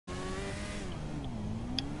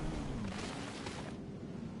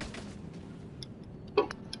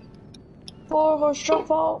4 horse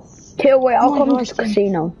drop off. Okay, wait, I'll My come to horse the thing.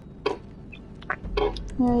 casino.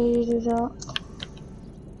 Yeah, you do that.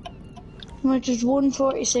 Right, there's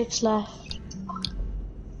 146 left.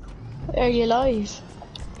 Are you live?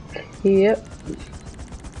 Yep.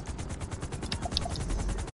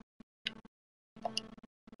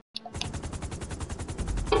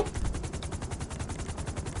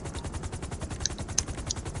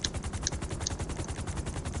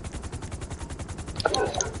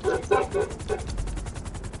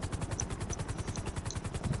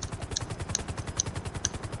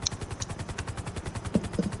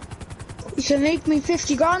 You can make me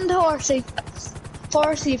 50 grand, Horsey.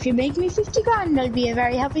 Horsey, if you make me 50 grand, I'll be a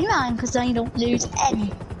very happy man, because I don't lose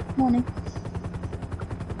any money.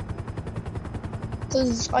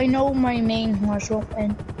 Because I know my main horse won't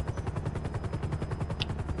win.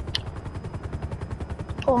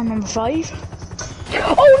 Go on, number 5.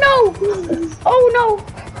 Oh no! Oh no!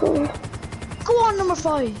 Go on, number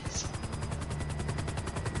 5.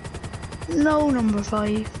 No, number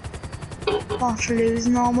 5. After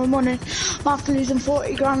losing all my money. After losing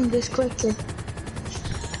 40 grand this quickly.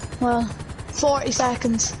 Well, 40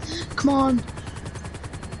 seconds. Come on.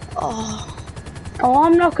 Oh,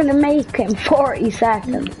 I'm not gonna make it in 40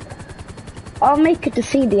 seconds. I'll make it to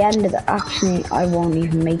see the end of the. Actually, I won't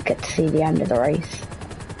even make it to see the end of the race.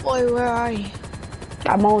 boy, where are you?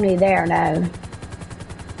 I'm only there now.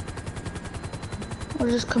 I'll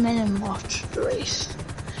just come in and watch the race.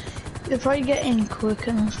 You'll probably get in quick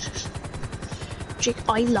enough. Jake,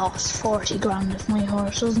 I lost 40 grand if my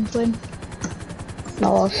horse doesn't win.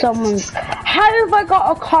 No, someone's. How have I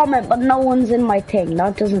got a comment but no one's in my thing?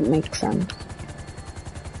 That doesn't make sense.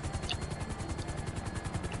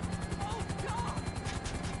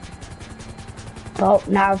 Oh,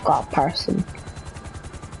 now I've got a person.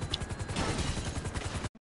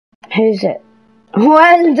 Who's it?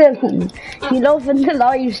 Well done. You loving the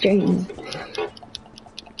live streams.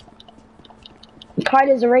 Kyle,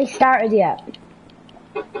 has the race started yet?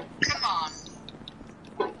 Come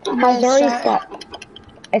on. How's the race started?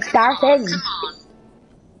 It's starting. Come on.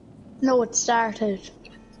 No, it started.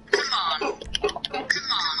 Come on. Come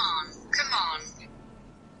on. Come on.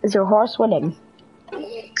 Is your horse winning? Come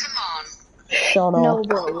on. Shut up. No,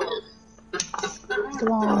 bro.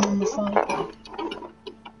 Come on, number 5.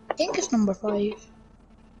 I think it's number 5.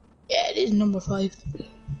 Yeah, it is number 5.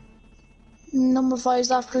 Number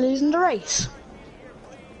 5's after losing the race.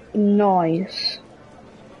 Nice.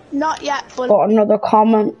 Not yet, but Got another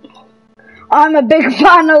comment. I'm a big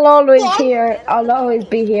fan. I'll always here. I'll always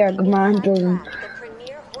be here, Commander.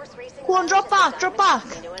 go on, drop back, drop back.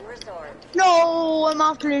 No, I'm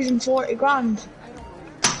after losing 40 grand.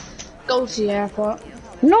 Go to the airport.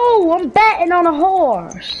 No, I'm betting on a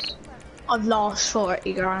horse. I've lost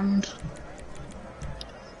 40 grand.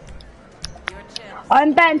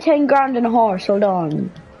 I'm betting 10 grand on a horse. Hold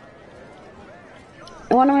on.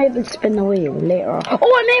 When I'm able to spin the wheel later on.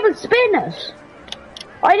 Oh, I'm able to spin it.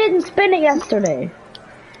 I didn't spin it yesterday.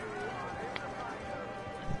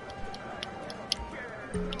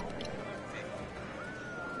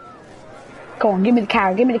 Go on, give me the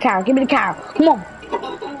car, give me the car, give me the car. Come on.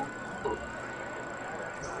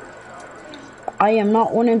 I am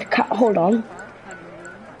not winning the car. Hold on.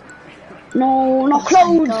 No, not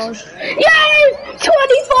close. Yes!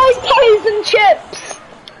 25,000 chips!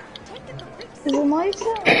 Is it my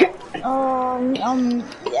turn?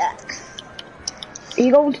 Yeah. Are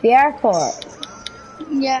you going to the airport?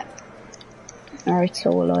 Yeah. Alright,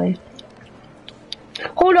 so will I.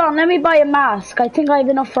 Hold on, let me buy a mask. I think I have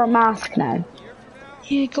enough for a mask now.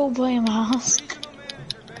 Yeah, go buy a mask.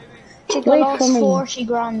 I Wait lost for me. 40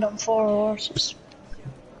 grand on 4 horses.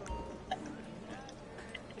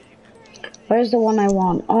 Where's the one I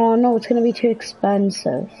want? Oh no, it's gonna be too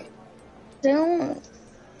expensive. Don't.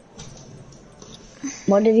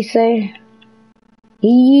 What did he say?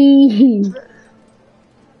 Eee.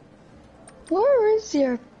 Where is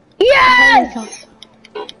your Yes!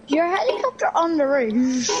 helicopter? Your helicopter on the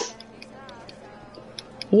roof.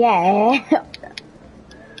 Yeah.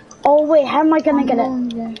 Oh wait, how am I gonna get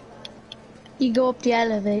it? You go up the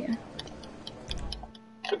elevator.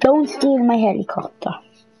 Don't steal my helicopter.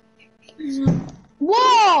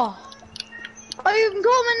 Whoa! I'm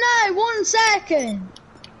coming now, 1 second.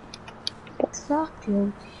 Fuck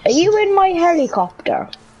you. Are you in my helicopter?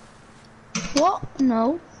 What?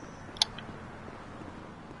 No.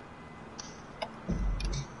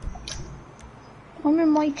 I'm in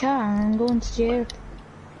my car and I'm going to the airport.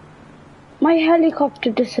 My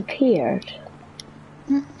helicopter disappeared.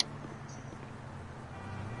 I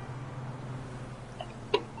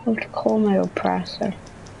have to call my oppressor.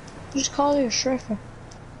 Just call your Shriffer.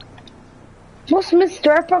 What's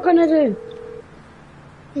Mr. Ripper gonna do?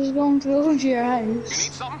 He's going to go to your You need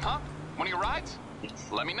house. something, huh? One of your rides?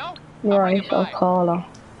 Let me know. Right, I'll call her.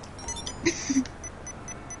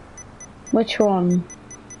 Which one?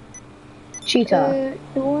 Cheetah.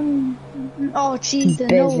 The one... Oh, Cheetah,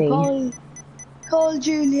 Busy. no, call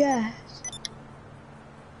Juliet.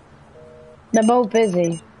 They're both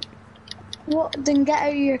busy. What? Then get out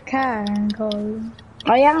of your car and call.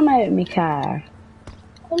 I am out of my car.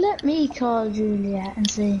 Well, let me call Juliet and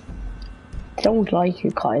see. They don't like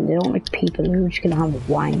you, Kyle. They don't like people who just gonna have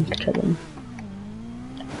a wank to them.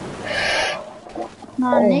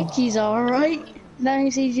 Nah, Oh. Nikki's alright. Let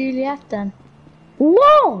me see Juliet then.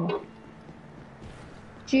 Whoa!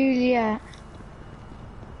 Juliet.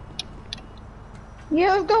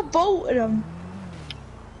 Yeah, I've got both of them.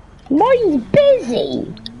 Mine's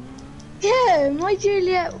busy. Yeah, my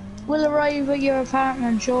Juliet will arrive at your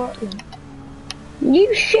apartment shortly. You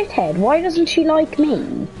shithead. Why doesn't she like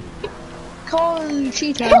me? Call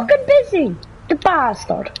Cheetah. Fucking busy. The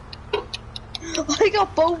bastard. I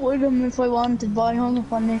got both of them if I wanted, but I hung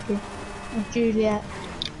up on Nikki. With Juliet.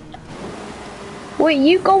 Wait,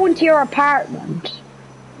 you go into your apartment?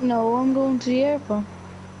 No, I'm going to the airport.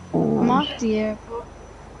 I'm at the airport.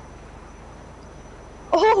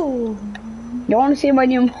 Oh! You want to see my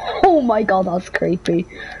new... Oh my god, that's creepy.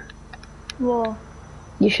 What?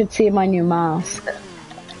 You should see my new mask.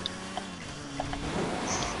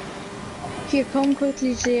 Here, come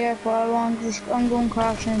quickly to the airport. I'm going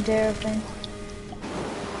crashing into the airplane.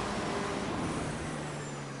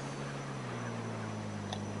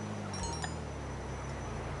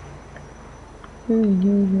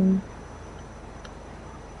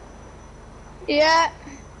 Yeah.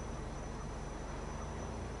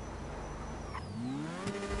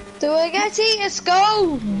 Do I get to eat a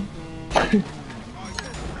skull?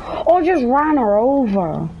 Oh, just ran her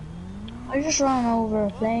over. I just ran over a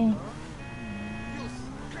plane.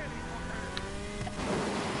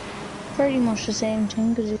 Pretty much the same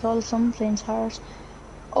thing because you call some planes cars.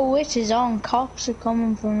 Oh, it is on. Cops are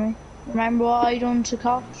coming for me. Remember what I done to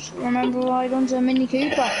cops? Remember what I done to a Mini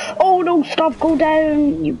Cooper? Oh no, stop, go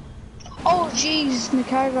down. You... Oh jeez, my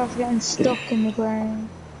car got getting stuck in the ground.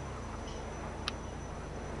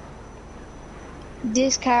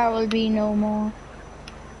 This car will be no more.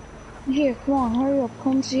 Here, come on, hurry up,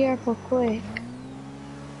 come to the airport quick.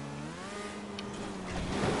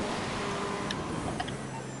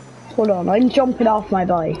 Hold on, I'm jumping off my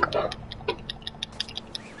bike.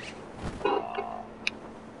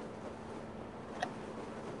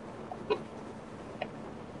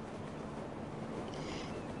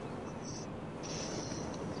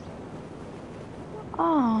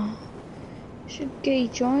 Ah, should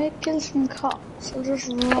get you kills from cops. I'll just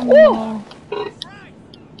run away.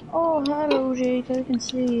 Oh, hello Jake, I can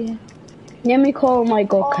see you. Let me call my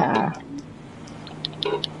go car.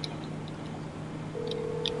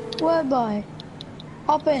 Whereby?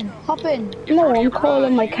 Hop in, hop in. No, I'm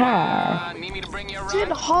calling my car. Need me to bring you a Dude,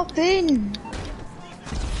 ride? hop in.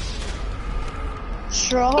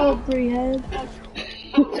 Strawberry head.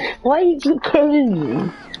 Why did you kill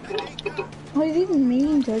me? I didn't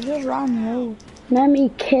mean to, I just ran out. Let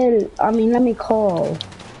me call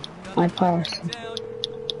my person.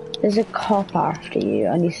 There's a cop after you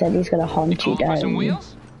and he said he's gonna hunt you Going for some down.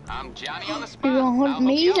 wheels? I'm Johnny on the spot. You gonna hunt I'll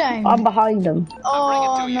me hook you up. down? I'm behind him.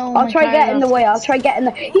 Oh no, I'll my try car getting in got the way, I'll try getting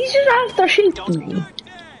the... He's just after shooting me.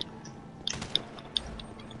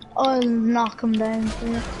 I'll knock him down for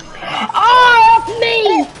you. Oh, that's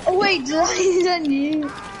me! Oh wait, did I hit on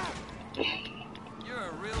you?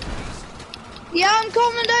 Yeah, I'm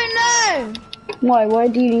coming down now! Why, where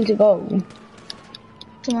do you need to go?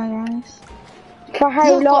 To my granny's. For how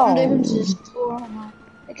Look, I'm down long? to the store now.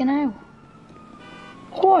 Like an hour.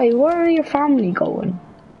 Why, where are your family going?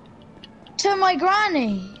 To my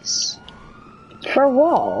granny's. For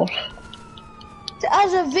what?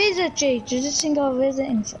 As a visit, Jake. You just think I'll visit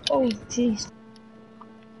and say, oh, jeez.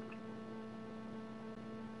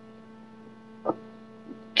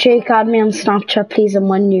 Jake, add me on Snapchat, please, and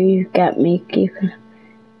when you get me, you can...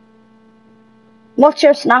 What's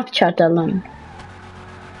your Snapchat, Dylan?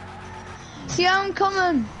 Yeah, I'm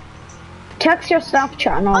coming. Text your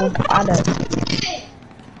Snapchat and I'll add it.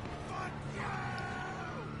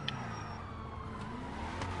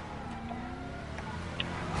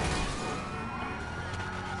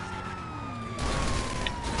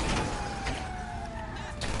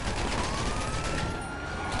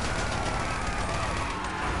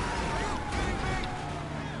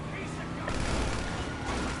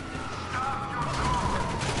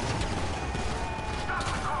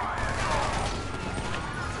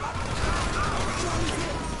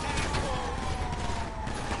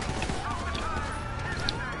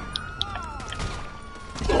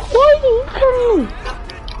 me!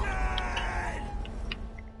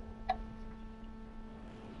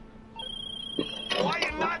 Why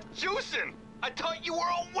you not juicing? I thought you were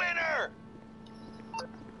a winner.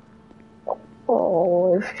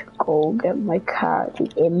 Oh, I should go get my car at the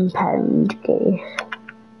impound gate.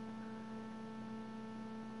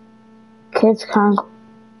 Kids can't.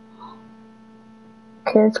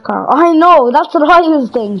 I know, that's what I was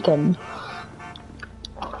thinking.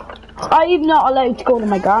 I'm not allowed to go to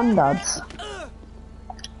my granddad's.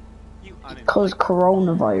 Cause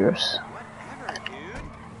coronavirus.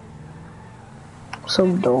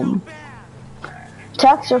 So dumb.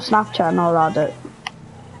 Text or Snapchat and I'll add it.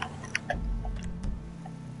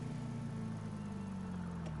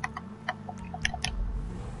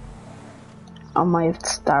 I might have to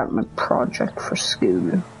start my project for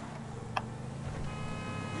school.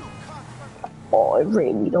 Oh, I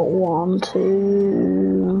really don't want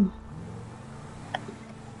to.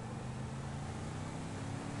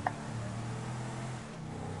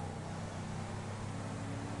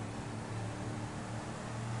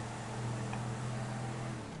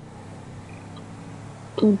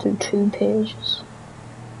 Do 2 pages.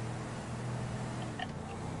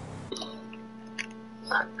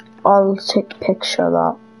 I'll take a picture of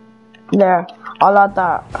that. There, I'll add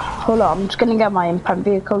that. Hold on, I'm just gonna get my impound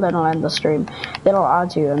vehicle, then I'll end the stream. Then I'll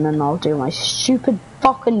add you, and then I'll do my stupid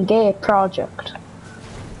fucking gay project.